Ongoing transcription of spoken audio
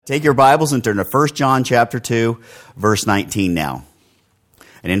Take your Bibles and turn to 1 John chapter 2, verse 19 now.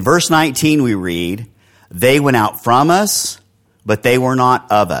 And in verse 19 we read, "They went out from us, but they were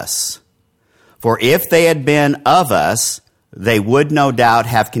not of us. For if they had been of us, they would no doubt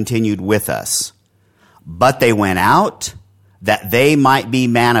have continued with us. But they went out, that they might be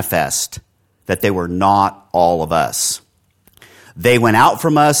manifest, that they were not all of us." They went out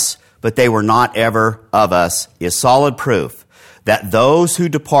from us, but they were not ever of us, is solid proof that those who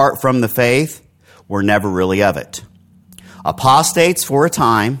depart from the faith were never really of it. Apostates, for a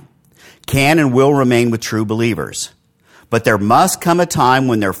time, can and will remain with true believers. But there must come a time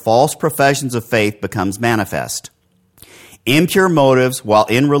when their false professions of faith becomes manifest. Impure motives, while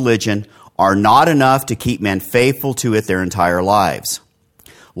in religion, are not enough to keep men faithful to it their entire lives.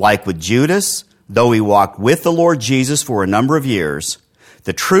 Like with Judas, though he walked with the Lord Jesus for a number of years,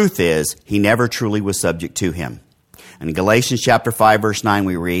 the truth is he never truly was subject to him. In Galatians chapter 5, verse 9,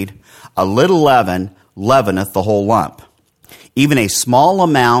 we read, "A little leaven leaveneth the whole lump." Even a small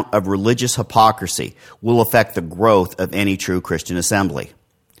amount of religious hypocrisy will affect the growth of any true Christian assembly.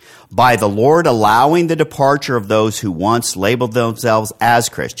 By the Lord allowing the departure of those who once labeled themselves as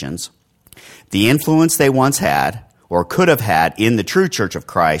Christians, the influence they once had, or could have had, in the true church of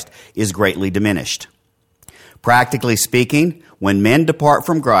Christ is greatly diminished. Practically speaking, when men depart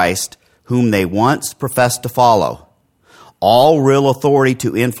from Christ, whom they once professed to follow, all real authority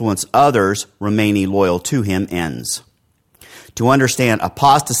to influence others remaining loyal to him ends. To understand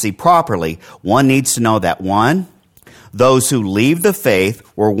apostasy properly, one needs to know that 1, those who leave the faith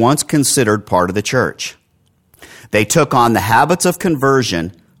were once considered part of the church. They took on the habits of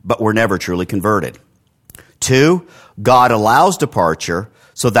conversion, but were never truly converted. 2, God allows departure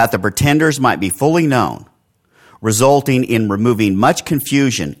so that the pretenders might be fully known, resulting in removing much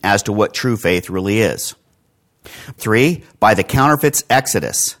confusion as to what true faith really is. 3, by the counterfeit's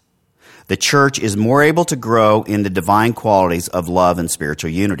exodus, the church is more able to grow in the divine qualities of love and spiritual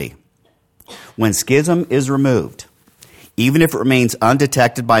unity. When schism is removed, even if it remains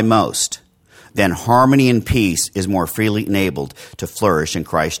undetected by most, then harmony and peace is more freely enabled to flourish in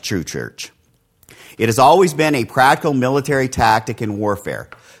Christ's true church. It has always been a practical military tactic in warfare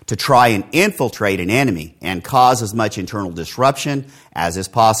to try and infiltrate an enemy and cause as much internal disruption as is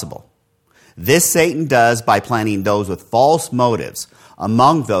possible. This Satan does by planting those with false motives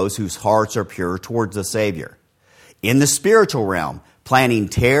among those whose hearts are pure towards the Savior. In the spiritual realm, planting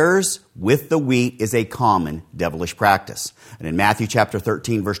tares with the wheat is a common devilish practice. And in Matthew chapter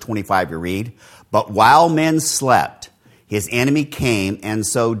 13, verse 25, you read, "But while men slept, his enemy came and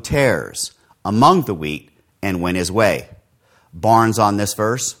sowed tares among the wheat and went his way." Barnes on this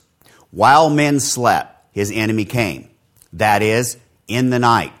verse, while men slept, his enemy came. That is, in the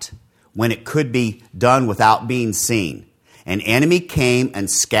night, when it could be done without being seen. An enemy came and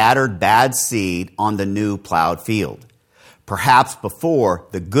scattered bad seed on the new plowed field, perhaps before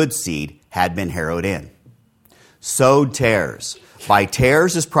the good seed had been harrowed in. Sowed tares. By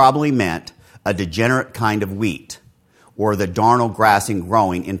tares is probably meant a degenerate kind of wheat, or the darnel grassing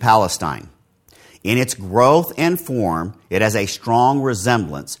growing in Palestine. In its growth and form, it has a strong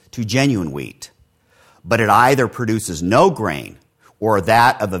resemblance to genuine wheat, but it either produces no grain or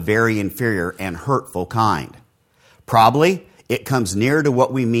that of a very inferior and hurtful kind. Probably, it comes near to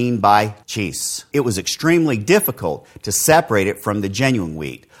what we mean by cheese. It was extremely difficult to separate it from the genuine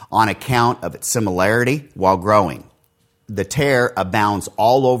wheat on account of its similarity while growing. The tare abounds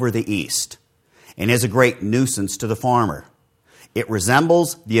all over the East and is a great nuisance to the farmer. It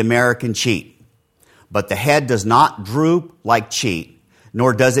resembles the American cheat, but the head does not droop like cheat,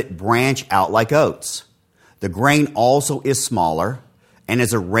 nor does it branch out like oats. The grain also is smaller and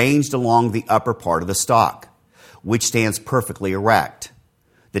is arranged along the upper part of the stalk, which stands perfectly erect.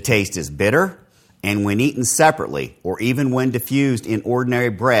 The taste is bitter, and when eaten separately, or even when diffused in ordinary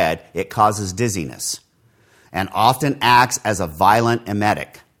bread, it causes dizziness, and often acts as a violent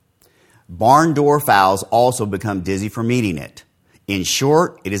emetic. Barn door fowls also become dizzy from eating it. In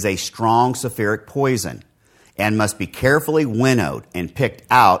short, it is a strong sulfuric poison, and must be carefully winnowed and picked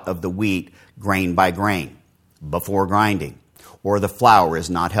out of the wheat grain by grain before grinding, or the flour is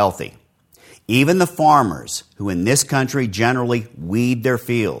not healthy. Even the farmers, who in this country generally weed their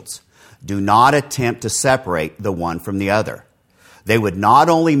fields, do not attempt to separate the one from the other. They would not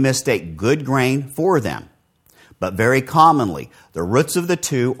only mistake good grain for them, but very commonly the roots of the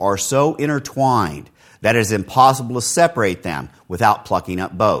two are so intertwined that it is impossible to separate them without plucking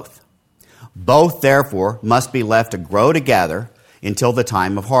up both. Both, therefore, must be left to grow together until the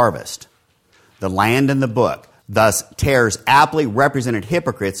time of harvest. The land and the book thus tares aptly represented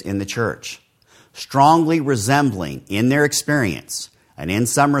hypocrites in the church, strongly resembling in their experience and in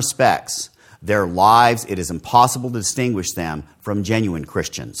some respects, their lives, it is impossible to distinguish them from genuine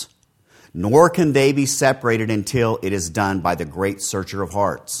Christians. Nor can they be separated until it is done by the great searcher of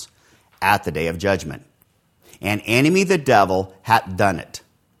hearts at the day of judgment. An enemy, the devil, hath done it.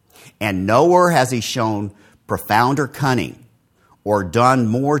 And nowhere has he shown profounder cunning or done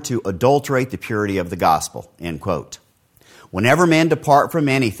more to adulterate the purity of the gospel. End quote. Whenever men depart from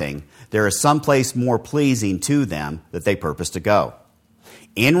anything, there is some place more pleasing to them that they purpose to go.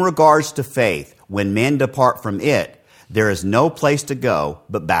 In regards to faith, when men depart from it, there is no place to go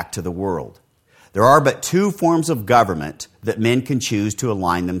but back to the world. There are but two forms of government that men can choose to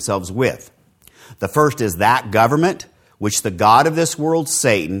align themselves with. The first is that government which the god of this world,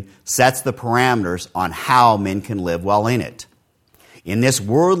 Satan, sets the parameters on how men can live while in it. In this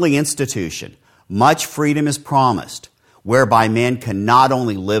worldly institution, much freedom is promised, whereby men can not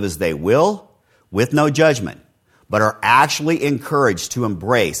only live as they will, with no judgment, but are actually encouraged to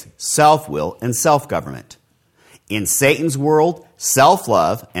embrace self-will and self-government. In Satan's world,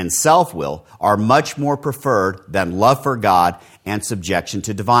 self-love and self-will are much more preferred than love for God and subjection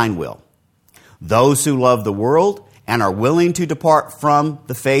to divine will. Those who love the world and are willing to depart from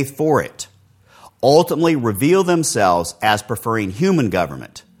the faith for it ultimately reveal themselves as preferring human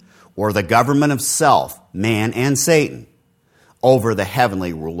government, or the government of self, man and Satan, over the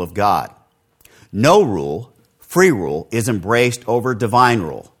heavenly rule of God. No rule, free rule, is embraced over divine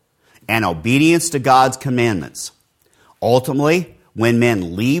rule and obedience to God's commandments. Ultimately, when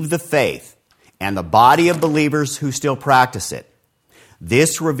men leave the faith and the body of believers who still practice it,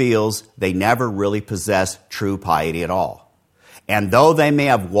 this reveals they never really possess true piety at all. And though they may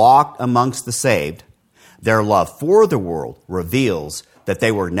have walked amongst the saved, their love for the world reveals that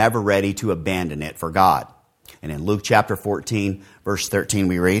they were never ready to abandon it for God. And in Luke chapter 14, verse 13,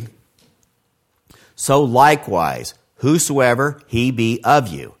 we read, "So likewise, whosoever he be of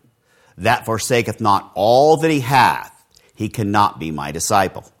you, that forsaketh not all that he hath, he cannot be my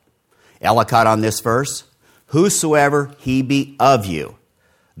disciple." Ellicott on this verse, "Whosoever he be of you,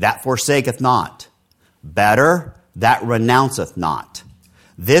 that forsaketh not. Better, that renounceth not."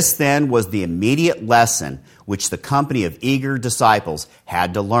 This then was the immediate lesson which the company of eager disciples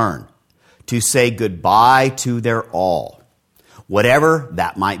had to learn, to say goodbye to their all, whatever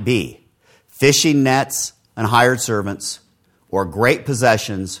that might be, fishing nets and hired servants, or great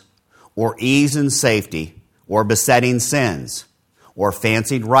possessions, or ease and safety, or besetting sins, or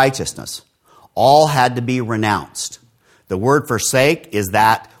fancied righteousness. All had to be renounced. The word forsake is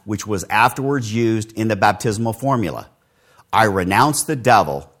that which was afterwards used in the baptismal formula. I renounce the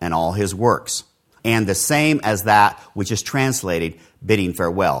devil and all his works. And the same as that which is translated bidding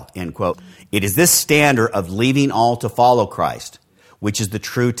farewell, end quote. It is this standard of leaving all to follow Christ, which is the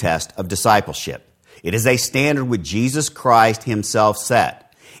true test of discipleship. It is a standard which Jesus Christ himself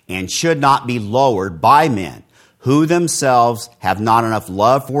set and should not be lowered by men who themselves have not enough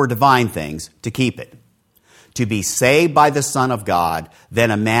love for divine things to keep it. To be saved by the Son of God,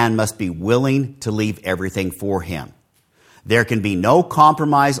 then a man must be willing to leave everything for him. There can be no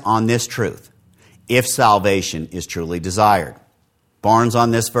compromise on this truth if salvation is truly desired. Barnes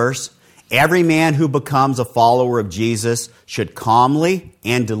on this verse, "Every man who becomes a follower of Jesus should calmly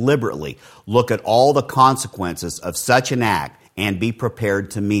and deliberately look at all the consequences of such an act and be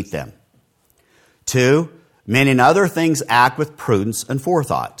prepared to meet them." 2, men in other things act with prudence and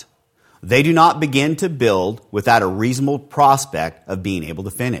forethought. They do not begin to build without a reasonable prospect of being able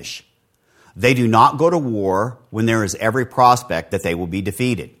to finish. They do not go to war when there is every prospect that they will be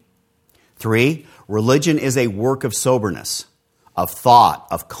defeated. 3, religion is a work of soberness, of thought,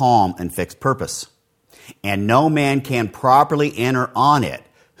 of calm and fixed purpose. And no man can properly enter on it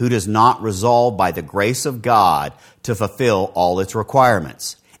who does not resolve by the grace of God to fulfill all its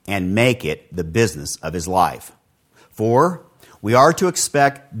requirements and make it the business of his life. 4, we are to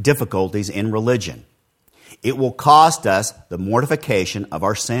expect difficulties in religion. It will cost us the mortification of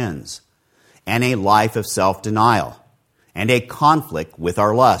our sins and a life of self-denial and a conflict with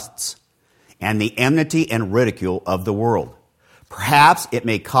our lusts and the enmity and ridicule of the world. Perhaps it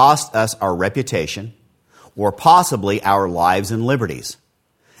may cost us our reputation or possibly our lives and liberties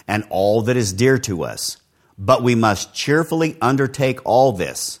and all that is dear to us. But we must cheerfully undertake all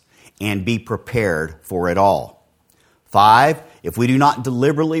this and be prepared for it all. 5, if we do not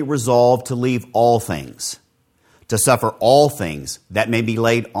deliberately resolve to leave all things, to suffer all things that may be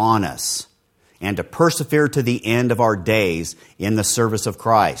laid on us, and to persevere to the end of our days in the service of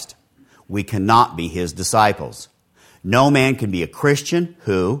Christ, we cannot be his disciples. No man can be a Christian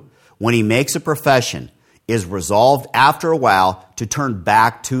who, when he makes a profession, is resolved after a while to turn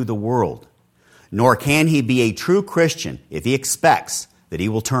back to the world. Nor can he be a true Christian if he expects that he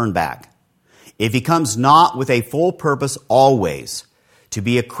will turn back. If he comes not with a full purpose always to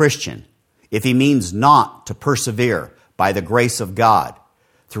be a Christian, if he means not to persevere by the grace of God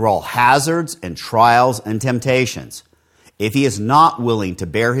through all hazards and trials and temptations, if he is not willing to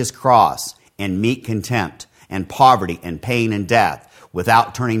bear his cross and meet contempt and poverty and pain and death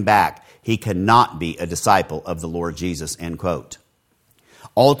without turning back, he cannot be a disciple of the Lord Jesus, end quote.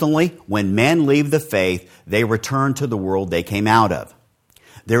 Ultimately, when men leave the faith, they return to the world they came out of.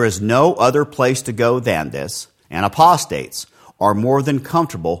 There is no other place to go than this, and apostates are more than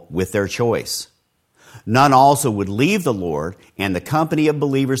comfortable with their choice. None also would leave the Lord and the company of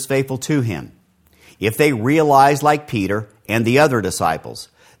believers faithful to him if they realize, like Peter and the other disciples,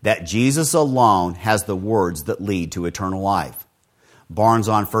 that Jesus alone has the words that lead to eternal life. Barnes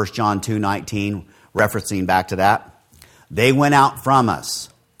on 1 John 2:19, referencing back to that, they went out from us,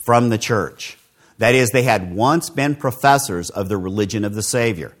 from the church. That is, they had once been professors of the religion of the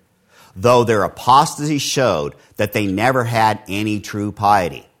Savior, though their apostasy showed that they never had any true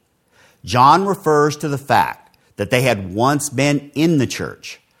piety. John refers to the fact that they had once been in the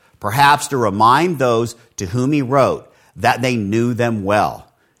church, perhaps to remind those to whom he wrote that they knew them well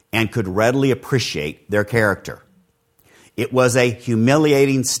and could readily appreciate their character. It was a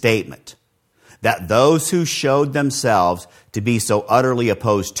humiliating statement that those who showed themselves to be so utterly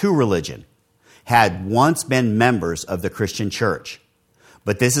opposed to religion had once been members of the Christian church.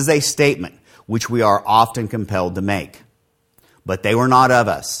 But this is a statement which we are often compelled to make. But they were not of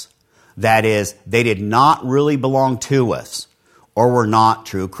us. That is, they did not really belong to us, or were not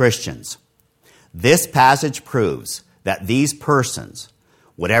true Christians. This passage proves that these persons,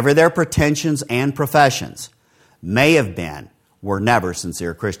 whatever their pretensions and professions may have been, were never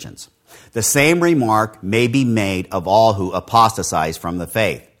sincere Christians. The same remark may be made of all who apostatize from the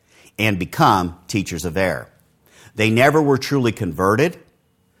faith and become teachers of error. They never were truly converted,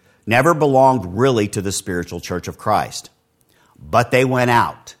 never belonged really to the spiritual church of Christ. But they went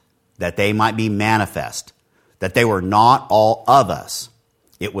out, that they might be manifest, that they were not all of us.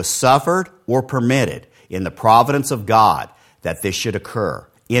 It was suffered or permitted in the providence of God that this should occur,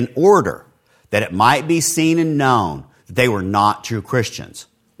 in order that it might be seen and known that they were not true Christians,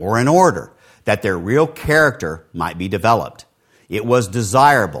 or in order that their real character might be developed. It was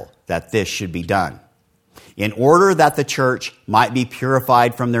desirable that this should be done, in order that the church might be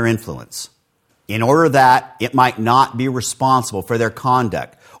purified from their influence, in order that it might not be responsible for their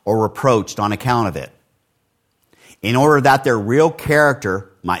conduct or reproached on account of it, in order that their real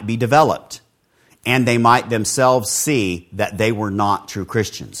character might be developed, and they might themselves see that they were not true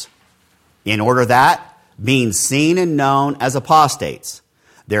Christians, in order that, being seen and known as apostates,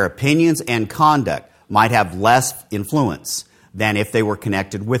 their opinions and conduct might have less influence than if they were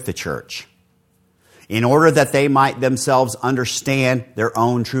connected with the church, in order that they might themselves understand their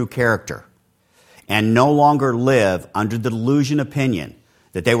own true character and no longer live under the delusion opinion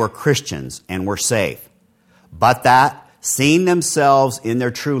that they were Christians and were safe, but that, seeing themselves in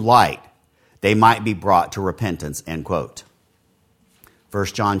their true light, they might be brought to repentance, end quote. 1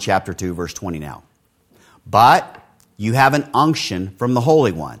 John chapter 2, verse 20 now. But you have an unction from the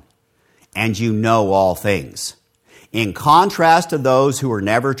Holy One, and you know all things. In contrast to those who are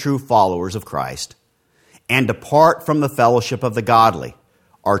never true followers of Christ, and depart from the fellowship of the godly,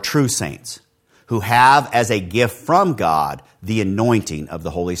 are true saints, who have as a gift from God the anointing of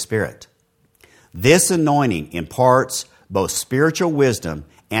the Holy Spirit. This anointing imparts both spiritual wisdom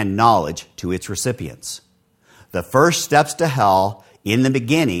and knowledge to its recipients. The first steps to hell in the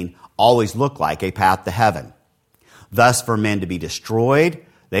beginning always look like a path to heaven. Thus, for men to be destroyed,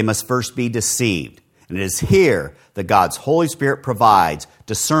 they must first be deceived. And it is here that God's Holy Spirit provides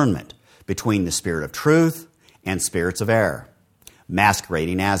discernment between the spirit of truth and spirits of error,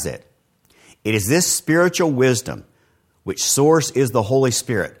 masquerading as it. It is this spiritual wisdom, which source is the Holy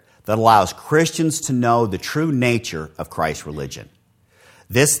Spirit, that allows Christians to know the true nature of Christ's religion.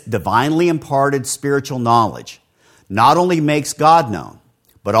 This divinely imparted spiritual knowledge not only makes God known,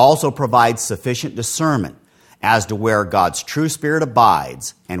 but also provides sufficient discernment as to where God's true Spirit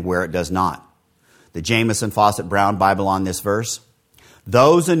abides and where it does not. The Jamieson Fausset Brown Bible on this verse: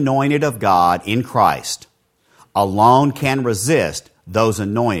 those anointed of God in Christ alone can resist those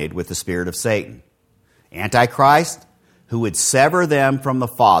anointed with the spirit of Satan, Antichrist, who would sever them from the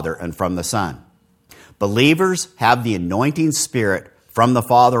Father and from the Son. Believers have the anointing spirit from the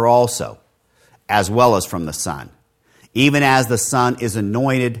Father also, as well as from the Son, even as the Son is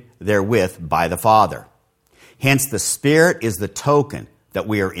anointed therewith by the Father. Hence the Spirit is the token that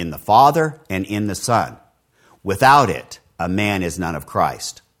we are in the Father and in the Son. Without it, a man is none of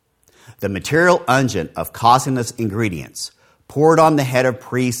Christ. The material unguent of costinous ingredients poured on the head of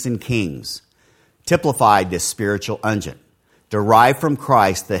priests and kings, typified this spiritual unguent, derived from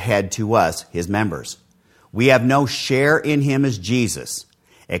Christ the head to us, his members. We have no share in him as Jesus,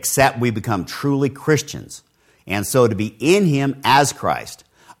 except we become truly Christians, and so to be in him as Christ,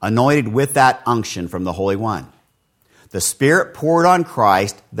 anointed with that unction from the Holy One. The Spirit poured on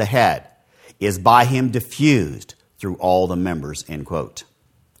Christ, the head, is by him diffused through all the members, end quote.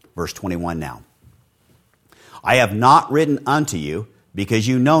 Verse 21 now. I have not written unto you because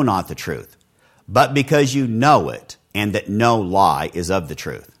you know not the truth, but because you know it, and that no lie is of the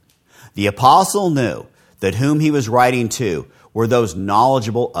truth. The apostle knew that whom he was writing to were those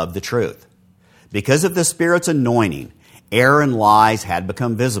knowledgeable of the truth. Because of the Spirit's anointing, error and lies had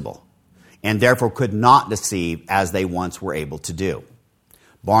become visible, and therefore could not deceive as they once were able to do.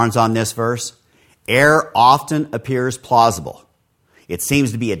 Barnes on this verse, error often appears plausible. It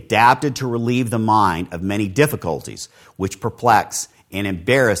seems to be adapted to relieve the mind of many difficulties which perplex and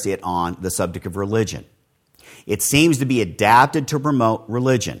embarrass it on the subject of religion. It seems to be adapted to promote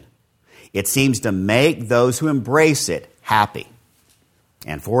religion. It seems to make those who embrace it happy.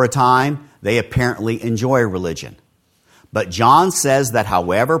 And for a time, they apparently enjoy religion. But John says that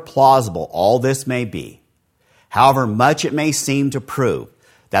however plausible all this may be, however much it may seem to prove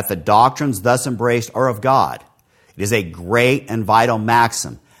that the doctrines thus embraced are of God, it is a great and vital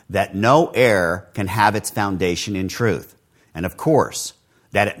maxim that no error can have its foundation in truth. And of course,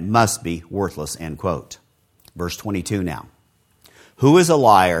 that it must be worthless, end quote. Verse 22 now. Who is a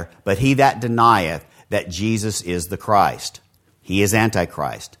liar but he that denieth that Jesus is the Christ? He is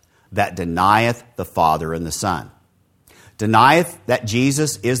Antichrist, that denieth the Father and the Son. Denieth that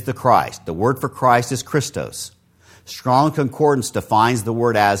Jesus is the Christ. The word for Christ is Christos. Strong Concordance defines the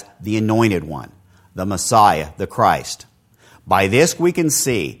word as the anointed one, the Messiah, the Christ. By this we can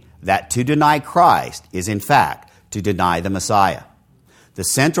see that to deny Christ is in fact to deny the Messiah. The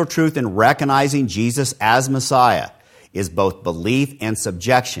central truth in recognizing Jesus as Messiah is both belief and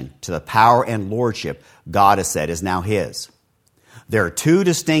subjection to the power and lordship God has said is now his. There are two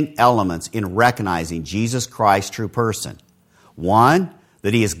distinct elements in recognizing Jesus Christ's true person. One,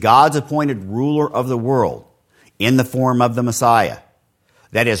 that he is God's appointed ruler of the world in the form of the Messiah.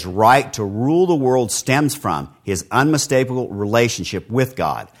 That his right to rule the world stems from his unmistakable relationship with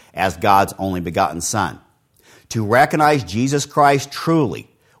God as God's only begotten Son. To recognize Jesus Christ truly,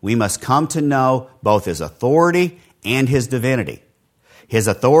 we must come to know both his authority and his divinity. His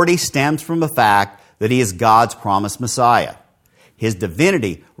authority stems from the fact that he is God's promised Messiah. His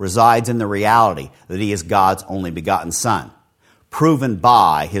divinity resides in the reality that he is God's only begotten Son, proven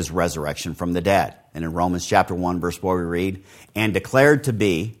by his resurrection from the dead. And in Romans chapter 1, verse 4, we read, and declared to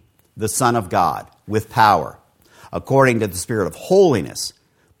be the Son of God with power, according to the Spirit of holiness,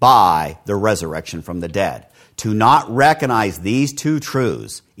 by the resurrection from the dead. To not recognize these two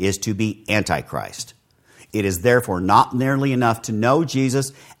truths is to be Antichrist. It is therefore not nearly enough to know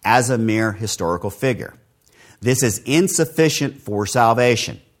Jesus as a mere historical figure. This is insufficient for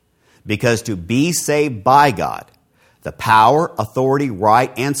salvation, because to be saved by God, the power, authority,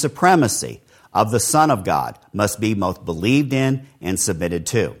 right, and supremacy of the Son of God must be both believed in and submitted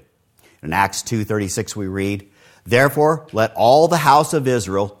to. In Acts 2:36 we read, therefore let all the house of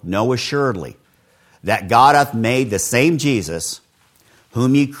Israel know assuredly that God hath made the same Jesus,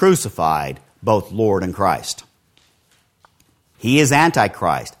 whom ye crucified, both Lord and Christ. He is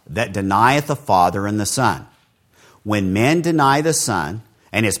Antichrist, that denieth the Father and the Son. When men deny the Son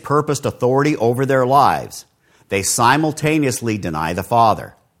and his purposed authority over their lives, they simultaneously deny the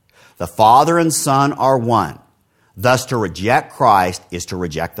Father. The Father and Son are one. Thus, to reject Christ is to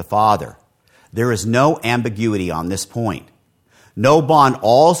reject the Father. There is no ambiguity on this point. No bond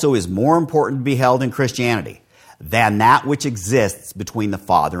also is more important to be held in Christianity than that which exists between the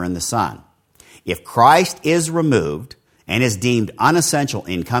Father and the Son. If Christ is removed and is deemed unessential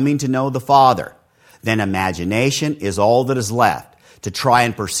in coming to know the Father, then imagination is all that is left to try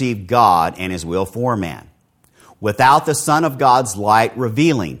and perceive God and his will for man. Without the Son of God's light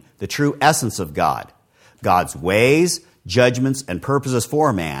revealing the true essence of God, God's ways, judgments, and purposes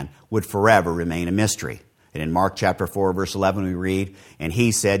for man would forever remain a mystery. And in Mark chapter 4, verse 11, we read, and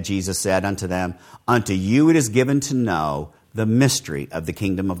he said, Jesus said unto them, unto you it is given to know the mystery of the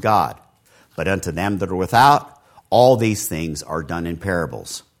kingdom of God. But unto them that are without, all these things are done in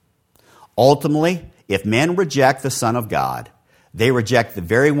parables. Ultimately, if men reject the Son of God, they reject the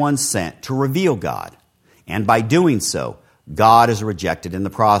very one sent to reveal God. And by doing so, God is rejected in the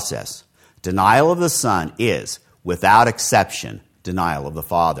process. Denial of the Son is, without exception, denial of the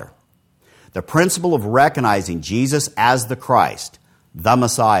Father. The principle of recognizing Jesus as the Christ, the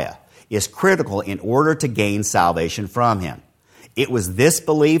Messiah, is critical in order to gain salvation from him. It was this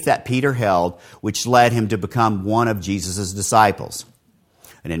belief that Peter held which led him to become one of Jesus' disciples.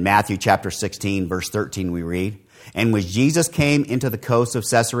 And in Matthew chapter 16, verse 13, we read, "And when Jesus came into the coast of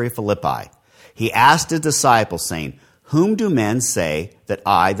Caesarea Philippi, he asked his disciples, saying, 'Whom do men say that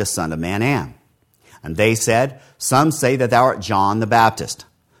I, the Son of Man, am?' And they said, 'Some say that thou art John the Baptist,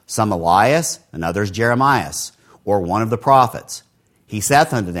 some Elias, and others Jeremias, or one of the prophets.' He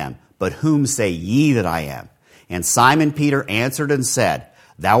saith unto them, 'But whom say ye that I am?' And Simon Peter answered and said,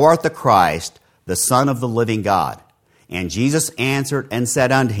 'Thou art the Christ, the Son of the living God.' And Jesus answered and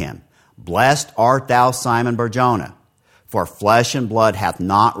said unto him, 'Blessed art thou, Simon Bar-Jonah, for flesh and blood hath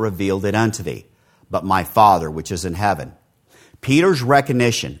not revealed it unto thee, but my Father which is in heaven.'" Peter's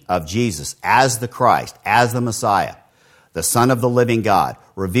recognition of Jesus as the Christ, as the Messiah, the Son of the living God,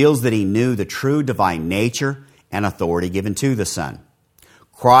 reveals that he knew the true divine nature and authority given to the Son.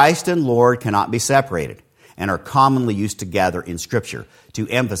 Christ and Lord cannot be separated and are commonly used together in Scripture to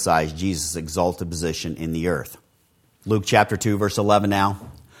emphasize Jesus' exalted position in the earth. Luke chapter 2, verse 11 now.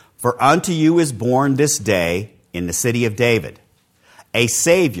 "For unto you is born this day in the city of David a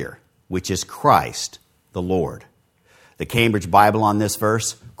Savior, which is Christ the Lord." The Cambridge Bible on this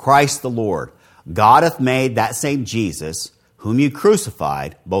verse, "Christ the Lord. God hath made that same Jesus, whom you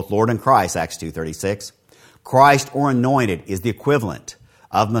crucified, both Lord and Christ," Acts 2:36. Christ or anointed is the equivalent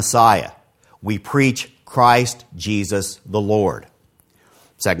of Messiah. We preach Christ Jesus the Lord.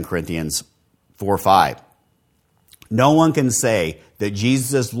 2 Corinthians 4:5. "No one can say that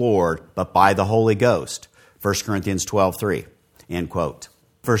Jesus is Lord but by the Holy Ghost." 1 Corinthians 12:3. End quote.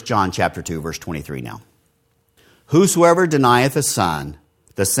 1 John chapter 2, verse 23 now. "Whosoever denieth the Son,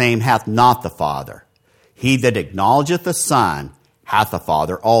 the same hath not the Father. He that acknowledgeth the Son hath the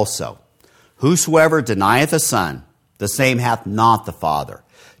Father also. Whosoever denieth the Son, the same hath not the Father."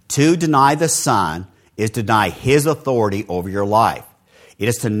 To deny the Son is to deny his authority over your life. It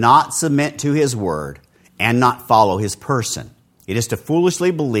is to not submit to his word and not follow his person. It is to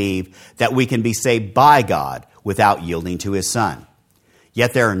foolishly believe that we can be saved by God without yielding to his Son.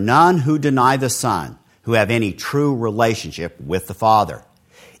 Yet there are none who deny the Son who have any true relationship with the Father.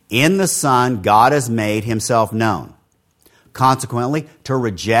 In the Son, God has made himself known. Consequently, to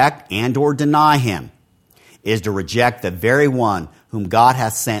reject and or deny him is to reject the very one whom God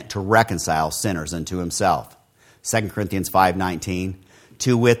hath sent to reconcile sinners unto himself. 2 Corinthians 5:19,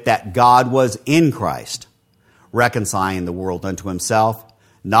 "To wit, that God was in Christ, reconciling the world unto himself,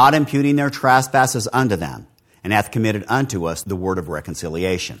 not imputing their trespasses unto them, and hath committed unto us the word of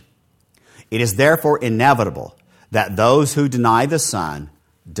reconciliation." It is therefore inevitable that those who deny the Son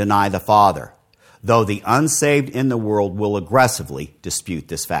deny the Father, though the unsaved in the world will aggressively dispute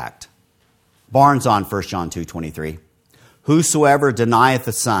this fact. Barnes on 1 John 2:23, "Whosoever denieth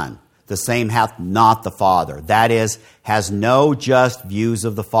the Son, the same hath not the Father." That is, has no just views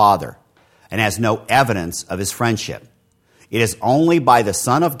of the Father and has no evidence of his friendship. It is only by the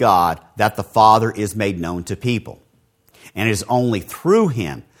Son of God that the Father is made known to people. And it is only through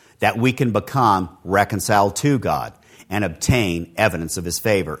him that we can become reconciled to God and obtain evidence of his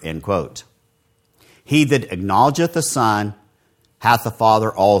favor, end quote. "He that acknowledgeth the Son hath the Father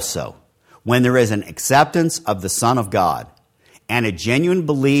also." When there is an acceptance of the Son of God and a genuine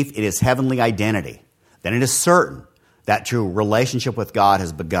belief in his heavenly identity, then it is certain that true relationship with God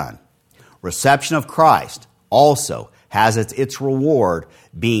has begun. Reception of Christ also has its reward,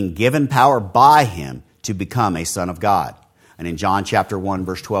 being given power by him to become a son of God. And in John chapter 1,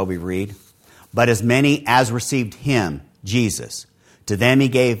 verse 12, we read, "But as many as received him, Jesus, to them he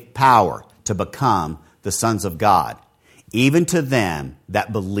gave power to become the sons of God, even to them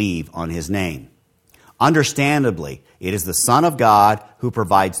that believe on his name." Understandably, it is the Son of God who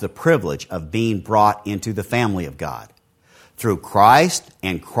provides the privilege of being brought into the family of God. Through Christ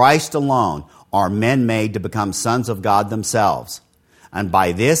and Christ alone are men made to become sons of God themselves. And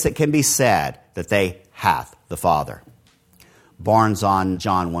by this it can be said that they hath the Father. Barnes on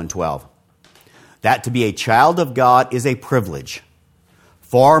John 1:12. "That to be a child of God is a privilege,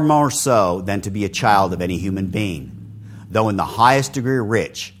 far more so than to be a child of any human being, though in the highest degree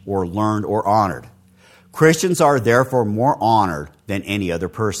rich or learned or honored. Christians are therefore more honored than any other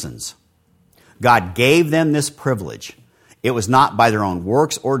persons. God gave them this privilege. It was not by their own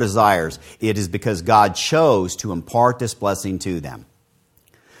works or desires. It is because God chose to impart this blessing to them.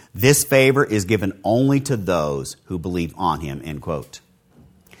 This favor is given only to those who believe on him," end quote.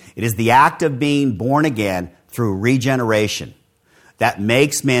 It is the act of being born again through regeneration that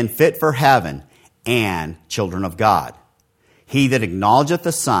makes men fit for heaven and children of God. He that acknowledgeth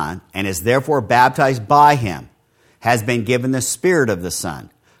the Son and is therefore baptized by him has been given the Spirit of the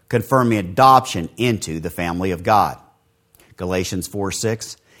Son, confirming adoption into the family of God. Galatians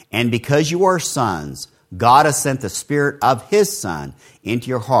 4:6. And because you are sons, God has sent the Spirit of His Son into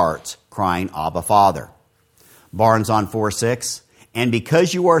your hearts, crying, Abba, Father. Barnes on 4:6. And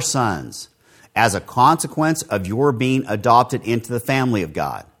because you are sons, as a consequence of your being adopted into the family of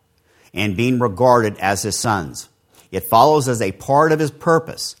God and being regarded as His sons, it follows as a part of His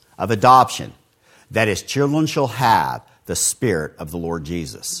purpose of adoption that His children shall have the Spirit of the Lord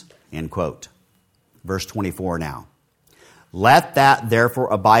Jesus. End quote. Verse 24 now. Let that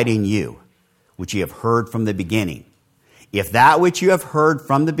therefore abide in you, which ye have heard from the beginning. If that which you have heard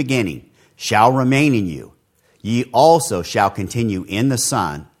from the beginning shall remain in you, ye also shall continue in the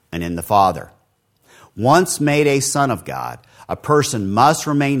Son and in the Father. Once made a son of God, a person must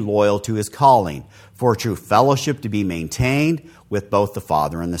remain loyal to his calling for true fellowship to be maintained with both the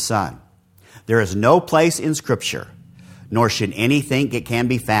Father and the Son. There is no place in Scripture, nor should any think it can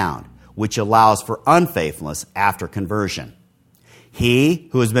be found, which allows for unfaithfulness after conversion. He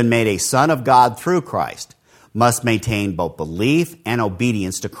who has been made a son of God through Christ must maintain both belief and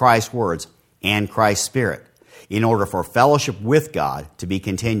obedience to Christ's words and Christ's Spirit in order for fellowship with God to be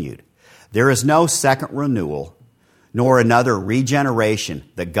continued. There is no second renewal nor another regeneration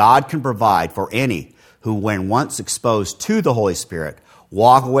that God can provide for any who, when once exposed to the Holy Spirit,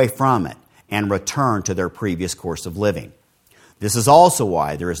 walk away from it and return to their previous course of living. This is also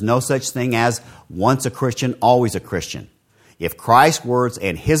why there is no such thing as once a Christian, always a Christian, if Christ's words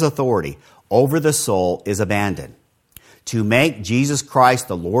and His authority over the soul is abandoned. To make Jesus Christ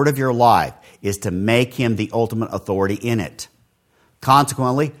the Lord of your life is to make Him the ultimate authority in it.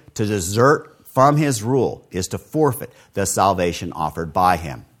 Consequently, to desert from His rule is to forfeit the salvation offered by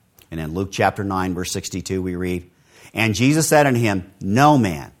Him. And in Luke chapter 9, verse 62, we read, And Jesus said unto him, No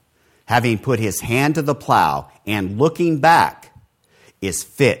man, having put his hand to the plow and looking back, is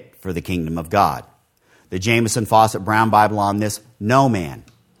fit for the kingdom of God. The Jamieson Fawcett Brown Bible on this, no man.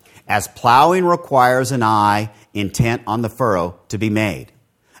 As plowing requires an eye intent on the furrow to be made,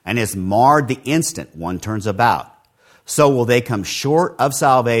 and is marred the instant one turns about, so will they come short of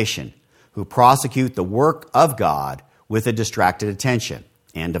salvation who prosecute the work of God with a distracted attention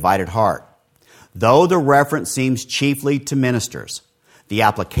and divided heart. Though the reference seems chiefly to ministers, the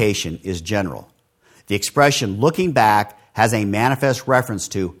application is general. The expression looking back has a manifest reference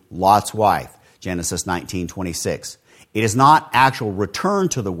to Lot's wife, Genesis 19:26. It is not actual return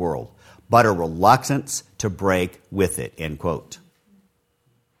to the world, but a reluctance to break with it, end quote.